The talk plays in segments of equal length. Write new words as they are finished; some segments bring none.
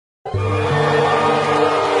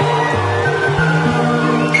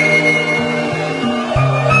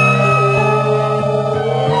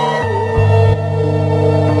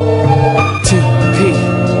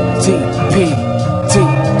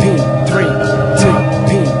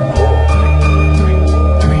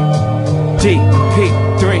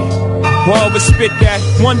DP3. Whoever spit that,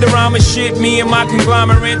 wonder I'm a shit. Me and my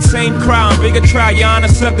conglomerate, same crime. Bigger try, Yana,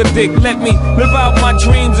 suck a dick. Let me live out my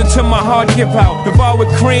dreams until my heart give out. If I with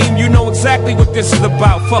cream, you know exactly what this is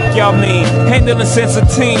about. Fuck y'all mean, handling sense of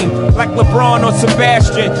team like LeBron or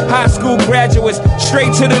Sebastian. High school graduates,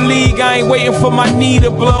 straight to the league. I ain't waiting for my knee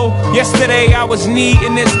to blow. Yesterday I was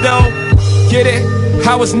needing this dough. Get it?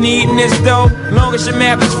 I was needing this dough. Long as your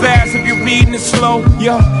math is fast, if you're reading it slow.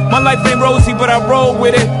 Yo, my life ain't rosy, but I roll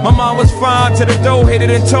with it. My mom was fine till the dough hit it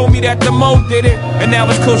and told me that the mo did it. And now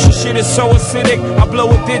it's kosher shit is so acidic. I blow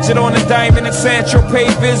a digit on a diamond and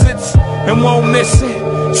Saint-Tropez visits and won't miss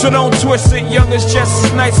it. So don't twist it. Young is just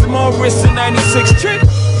as nice as more wrist in 96 trick.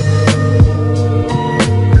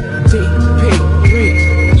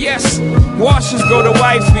 DP3. Yes, Washers go to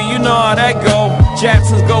wifey, you know how that go.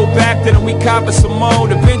 Jacksons go back, then we copy some more.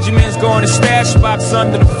 The Benjamins go in the stash box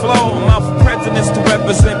under the floor. I'm out for presidents to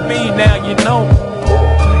represent me, now you know.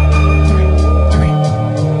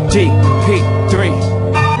 DP3.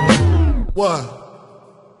 What?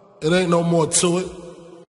 It ain't no more to it.